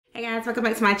Hey guys, welcome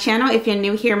back to my channel. If you're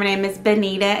new here, my name is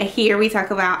Benita. Here we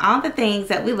talk about all the things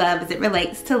that we love as it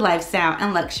relates to lifestyle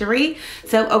and luxury.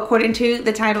 So according to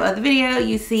the title of the video,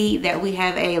 you see that we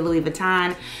have a Louis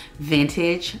Vuitton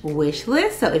vintage wish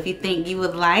list. So if you think you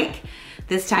would like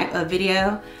this type of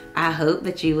video, I hope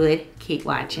that you would keep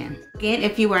watching. Again,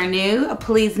 if you are new,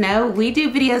 please know we do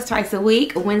videos twice a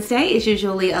week. Wednesday is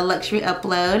usually a luxury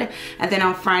upload, and then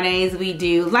on Fridays we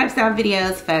do lifestyle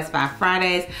videos, Fast Five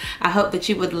Fridays. I hope that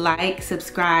you would like,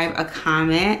 subscribe, or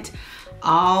comment,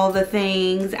 all the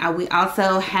things. We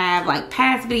also have like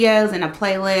past videos and a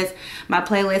playlist. My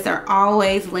playlists are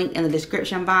always linked in the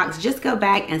description box. Just go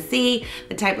back and see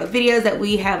the type of videos that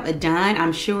we have done.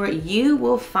 I'm sure you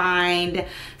will find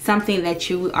something that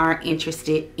you are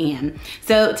interested in.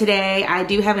 So today I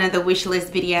do have another wish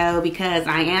list video because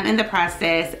I am in the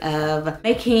process of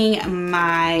making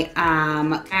my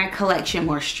bag collection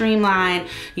more streamlined.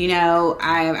 You know,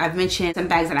 I've mentioned some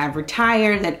bags that I've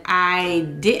retired that I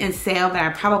didn't sell, but I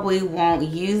probably won't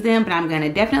use them, but I'm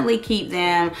gonna definitely keep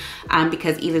them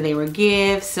because either they were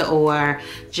gifts or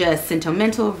just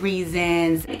sentimental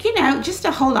reasons, you know, just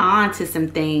to hold on to some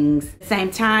things. At the same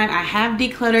time, I have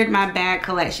decluttered my bag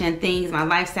collection. Things, my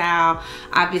lifestyle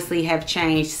obviously have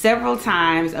changed several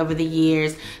times over the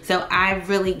years, so I've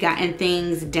really gotten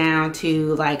things down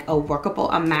to like a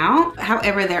workable amount.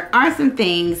 However, there are some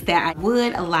things that I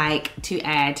would like to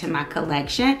add to my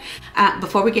collection.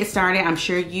 Before we get started, I'm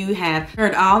sure you have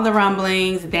heard all the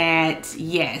rumblings that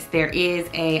yes, there is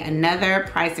another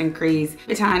price increase.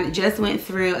 Vuitton just went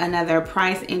through another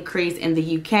price increase in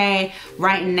the UK.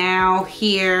 Right now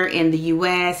here in the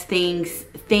US, things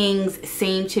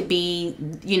seem to be,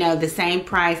 you know, the same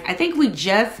price. I think we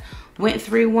just went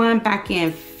through one back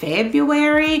in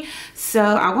February. So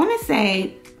I want to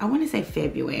say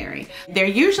February. They're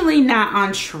usually not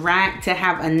on track to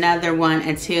have another one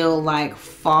until like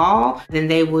fall. Then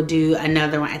they will do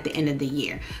another one at the end of the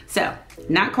year. So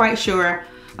not quite sure.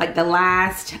 Like the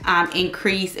last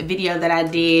increase video that I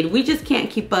did, we just can't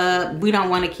keep up. We don't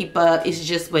want to keep up. It's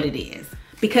just what it is.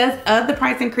 Because of the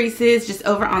price increases, just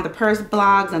over on the purse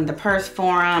blogs and the purse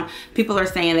forum, people are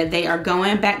saying that they are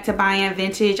going back to buying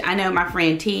vintage. I know my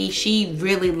friend T, she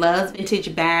really loves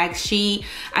vintage bags.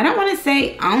 I don't want to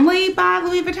say only buy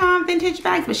Louis Vuitton vintage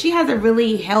bags, but she has a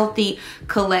really healthy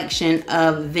collection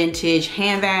of vintage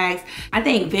handbags. I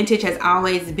think vintage has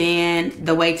always been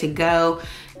the way to go.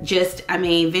 I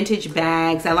mean, vintage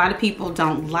bags, a lot of people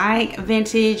don't like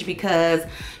vintage because,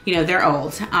 you know, they're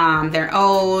old. They're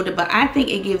old, but I think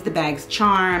it gives the bags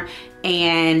charm.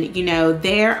 And you know,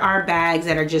 there are bags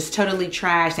that are just totally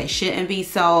trash that shouldn't be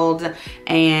sold,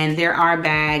 and there are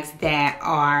bags that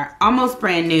are almost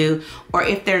brand new, or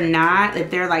if they're not,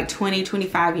 if they're like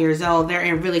 20-25 years old, they're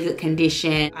in really good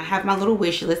condition. I have my little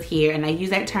wish list here, and I use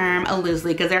that term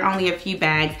loosely because there are only a few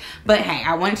bags, but hey,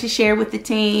 I wanted to share with the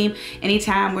team.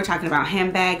 Anytime we're talking about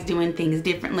handbags, doing things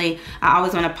differently, I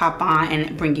always want to pop on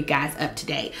and bring you guys up to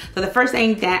date. So the first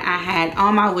thing that I had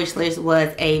on my wish list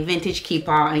was a vintage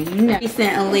keep-all, and you know,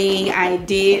 recently I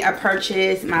did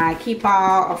purchase my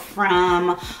keep-all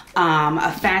from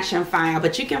a Fashion File,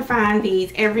 but you can find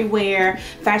these everywhere.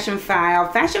 Fashion File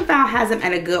has them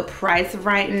at a good price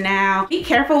right now. Be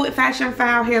careful with Fashion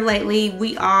File here lately.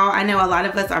 I know a lot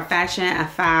of us are Fashion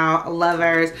File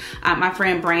lovers. My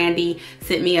friend Brandy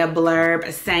sent me a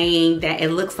blurb saying that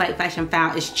it looks like Fashion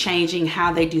File is changing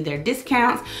how they do their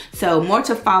discounts, so more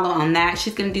to follow on that.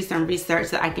 She's gonna do some research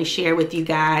that I can share with you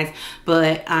guys,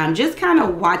 but just kind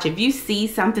of watch. If you see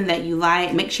something that you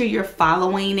like, make sure you're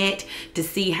following it to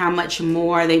see how much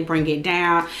more they bring it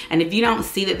down. And if you don't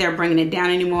see that they're bringing it down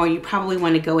anymore, you probably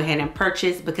want to go ahead and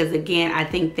purchase, because again, I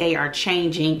think they are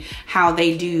changing how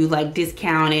they do like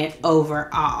discounted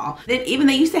overall. Then even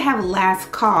they used to have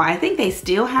last call. I think they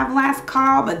still have last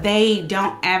call, but they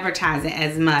don't advertise it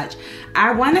as much.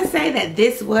 I want to say that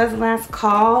this was last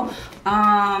call.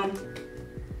 I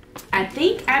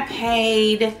think I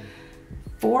paid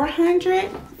 $400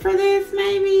 for this,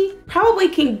 maybe. Probably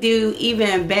can do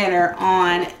even better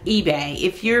on eBay.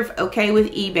 If you're okay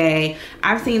with eBay,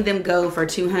 I've seen them go for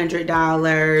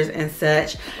 $200 and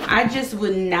such. I just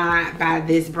would not buy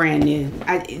this brand new.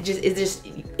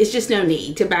 It's just no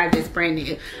need to buy this brand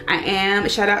new.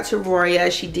 Shout out to Roya.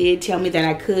 She did tell me that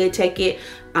I could take it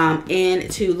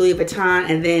into Louis Vuitton,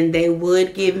 and then they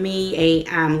would give me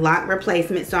a lock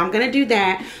replacement. So I'm gonna do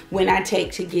that when I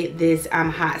take to get this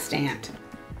hot stamped.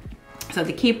 So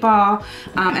the Keepall,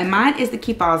 and mine is the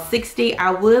Keepall 60.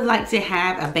 I would like to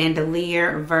have a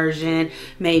bandolier version,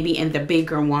 maybe in the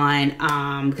bigger one,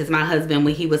 because my husband,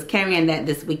 when he was carrying that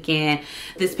this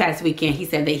past weekend, he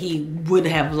said that he would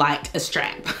have liked a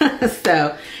strap.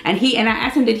 So, and I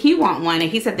asked him, did he want one?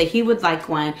 And he said that he would like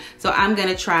one. So I'm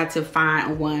gonna try to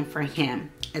find one for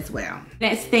him as well.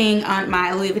 Next thing on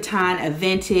my Louis Vuitton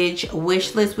vintage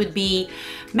wish list would be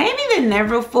maybe the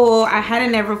Neverfull. I had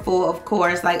a Neverfull, of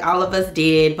course, like all of us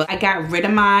did, but I got rid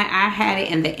of mine. I had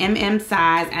it in the MM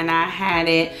size and I had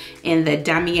it in the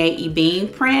Damier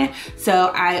Ebene print.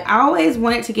 So I always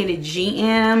wanted to get a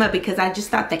GM because I just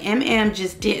thought the MM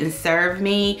just didn't serve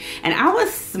me. And I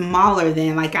was smaller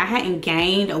then, like I hadn't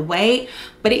gained weight,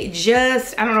 but it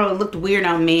just, I don't know, it looked weird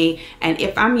on me. And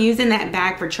if I'm using that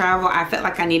bag for travel, I felt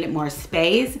like I needed more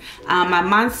space. My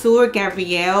Monsieur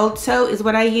Gabrielle tote is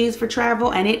what I use for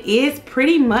travel, and it is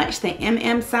pretty much the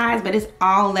MM size, but it's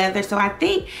all leather. So I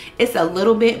think it's a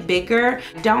little bit bigger.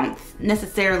 I don't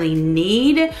necessarily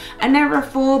need a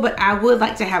Neverfull, but I would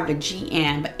like to have a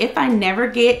GM. But if I never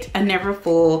get a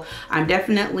Neverfull, I'm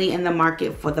definitely in the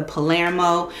market for the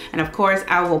Palermo. And of course,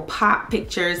 I will pop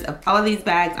pictures of all of these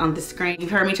bags on the screen. You've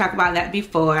heard me talk about that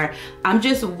before. I'm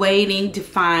just waiting to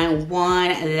find one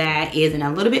that is in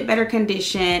a little bit better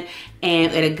condition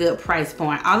and at a good price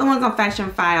point. All the ones on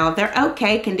Fashion File, they're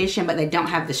okay condition, but they don't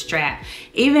have the strap.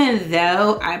 Even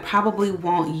though I probably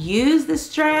won't use the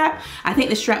strap, I think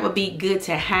the strap would be good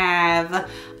to have,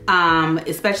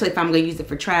 especially if I'm gonna use it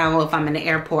for travel, if I'm in the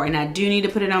airport and I do need to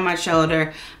put it on my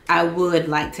shoulder, I would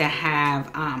like to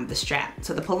have the strap.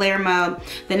 So the Palermo.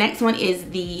 The next one is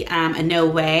the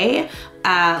Noé.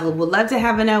 Would love to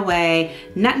have an Noé,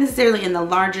 not necessarily in the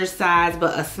larger size,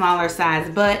 but a smaller size,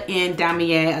 but in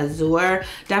Damier Azur.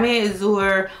 Damier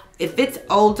Azur, if it's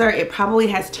older, it probably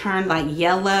has turned like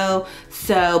yellow.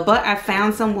 So, but I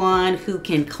found someone who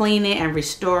can clean it and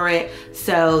restore it,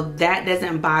 so that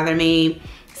doesn't bother me.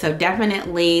 So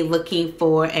definitely looking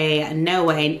for a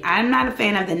Noé. I'm not a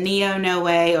fan of the Neo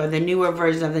Noé or the newer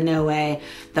version of the Noé.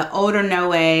 The older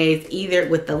Noés, either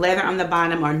with the leather on the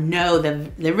bottom or no,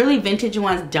 the really vintage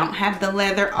ones don't have the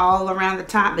leather all around the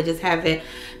top. They just have it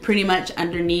pretty much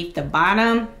underneath the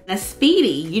bottom. A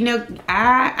Speedy, you know,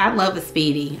 I love a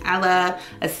Speedy. I love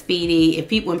a Speedy.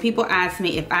 When people ask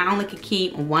me if I only could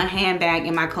keep one handbag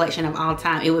in my collection of all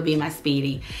time, it would be my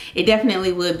Speedy. It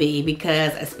definitely would be,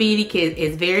 because a Speedy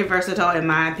is very versatile in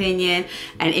my opinion.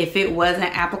 And if it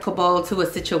wasn't applicable to a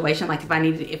situation, like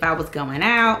if I was going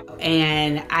out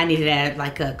and I needed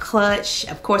like a clutch,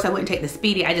 of course I wouldn't take the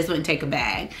Speedy, I just wouldn't take a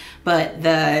bag. But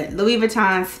the Louis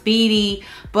Vuitton Speedy,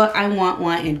 but I want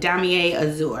one in Damier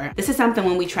Azur. This is something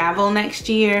when we travel next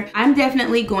year, I'm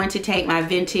definitely going to take my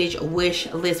vintage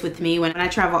wish list with me when I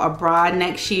travel abroad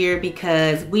next year,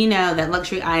 because we know that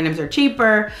luxury items are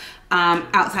cheaper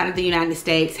outside of the United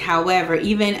States. However,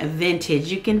 even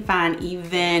vintage, you can find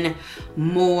even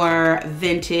more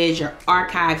vintage or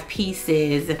archive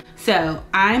pieces. So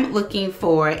I'm looking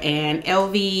for an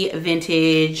LV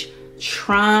vintage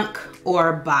trunk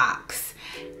or box.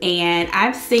 And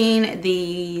I've seen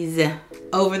these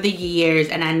over the years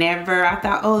and I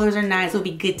thought, oh, those are nice, it'll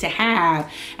be good to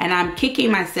have. And I'm kicking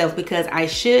myself because I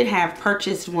should have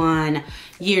purchased one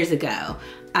years ago.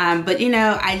 But you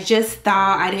know, I just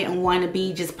thought I didn't want to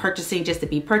be just purchasing just to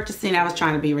be purchasing. I was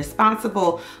trying to be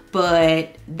responsible.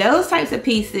 But those types of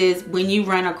pieces, when you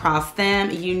run across them,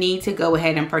 you need to go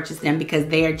ahead and purchase them, because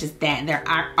they are just that. They're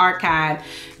archive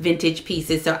vintage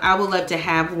pieces. So I would love to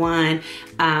have one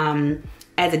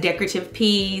as a decorative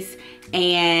piece.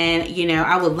 And you know,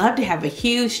 I would love to have a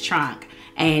huge trunk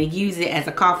and use it as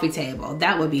a coffee table.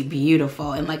 That would be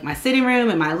beautiful. And like my sitting room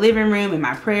and my living room and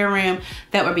my prayer room,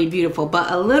 that would be beautiful. But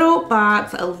a little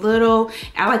box, I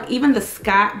like even the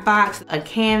Scott box, a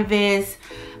canvas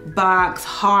box,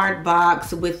 hard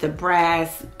box with the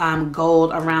brass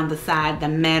gold around the side, the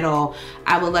metal.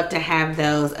 I would love to have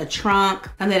those. A trunk,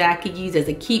 something that I could use as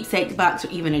a keepsake box or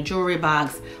even a jewelry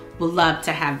box. Would love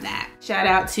to have that. Shout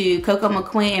out to Coco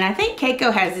McQueen, and I think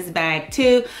Keiko has this bag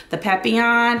too, the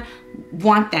Papillon.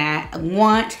 Want that.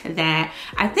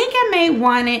 I think I may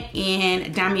want it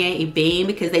in Damier Ebene,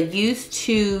 because they used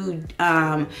to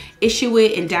issue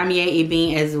it in Damier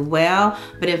Ebene as well.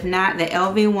 But if not, the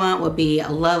LV one would be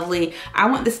lovely. I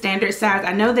want the standard size.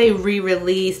 I know they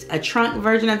re-released a trunk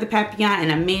version of the Papillon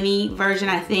and a mini version,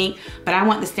 I think, but I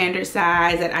want the standard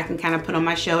size that I can kind of put on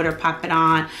my shoulder, pop it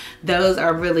on. Those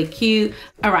are really cute.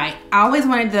 All right, I always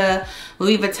wanted the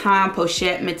Louis Vuitton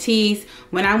Pochette Métis.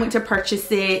 When I went to purchase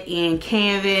it in and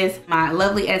canvas. My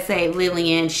lovely SA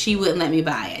Lillian, she wouldn't let me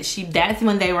buy it. That's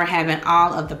when they were having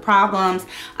all of the problems.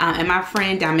 And my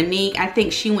friend Dominique, I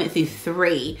think she went through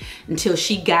 3 until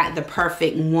she got the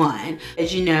perfect one.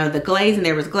 As you know, the glazing,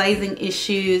 there was glazing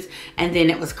issues, and then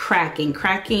it was cracking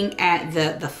at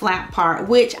the flat part,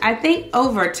 which I think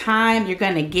over time you're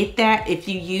gonna get that if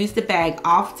you use the bag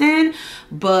often,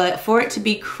 but for it to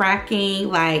be cracking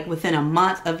like within a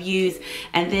month of use.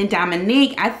 And then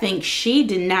Dominique, I think she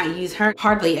did not use her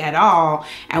hardly at all,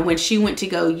 and when she went to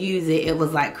go use it, it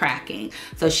was like cracking.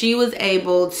 So she was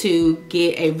able to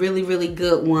get a really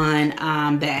good one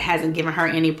that hasn't given her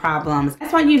any problems.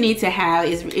 That's why you need to have,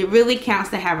 it really counts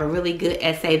to have a really good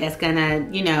SA that's gonna,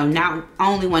 you know, not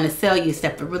only want to sell you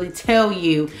stuff, but really tell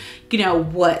you, you know,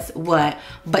 what's what.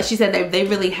 But she said they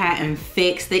really hadn't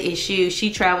fixed the issue.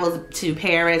 She travels to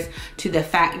Paris, to the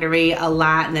factory a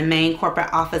lot, the main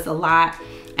corporate office a lot,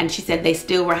 and she said they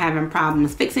still were having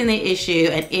problems fixing the issue.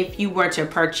 And if you were to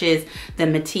purchase the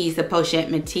Matisse, the Pochette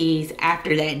Matisse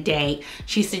after that date,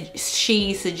 she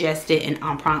suggested an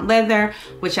empreinte leather,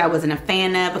 which I wasn't a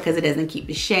fan of because it doesn't keep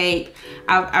the shape.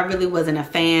 I really wasn't a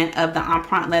fan of the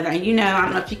empreinte leather. And you know, I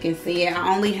don't know if you can see it,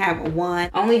 I only have one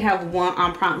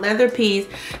empreinte leather piece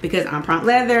because empreinte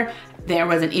leather, there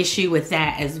was an issue with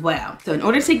that as well. So in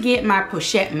order to get my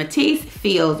Pochette Matisse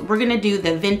feels, we're gonna do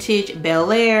the Vintage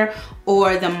Bel Air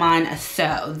or the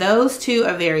Monceau. Those two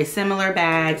are very similar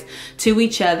bags to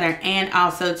each other, and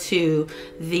also to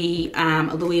the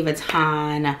Louis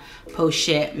Vuitton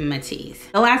Pochette Matisse.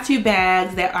 The last 2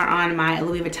 bags that are on my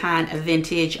Louis Vuitton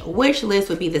vintage wish list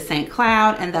would be the St.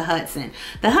 Cloud and the Hudson.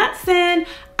 The Hudson,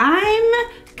 I'm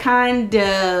kind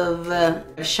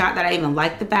of shocked that I even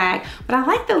like the bag, but I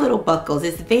like the little buckles.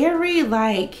 It's very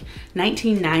like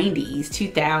 1990s,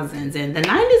 2000s, and the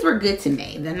 90s were good to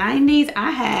me. The 90s,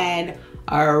 I had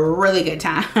a really good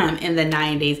time in the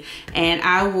 90s, and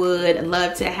I would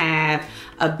love to have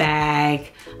a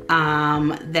bag,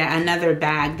 another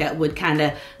bag that would kind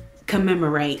of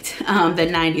commemorate the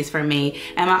 90s for me.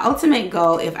 And my ultimate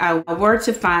goal, if I were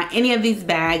to find any of these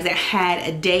bags that had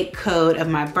a date code of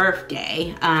my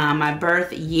birthday, my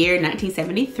birth year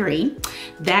 1973,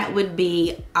 that would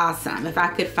be awesome. If I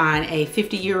could find a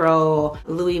 50-year-old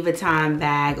Louis Vuitton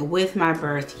bag with my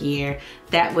birth year,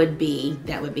 that would be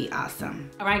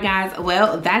awesome. All right, guys,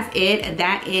 well, that's it.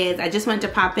 I just wanted to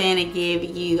pop in and give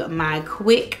you my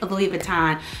quick Louis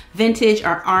Vuitton vintage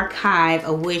or archive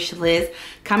wish list.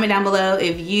 Comment down below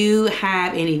if you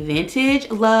have any vintage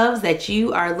loves that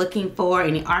you are looking for,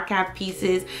 any archive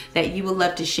pieces that you would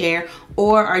love to share,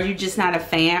 or are you just not a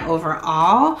fan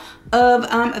overall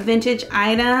of vintage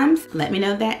items? Let me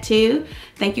know that too.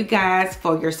 Thank you guys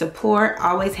for your support,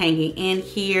 always hanging in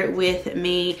here with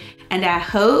me. And I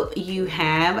hope you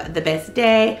have the best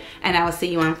day, and I will see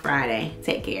you on Friday.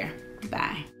 Take care.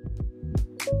 Bye.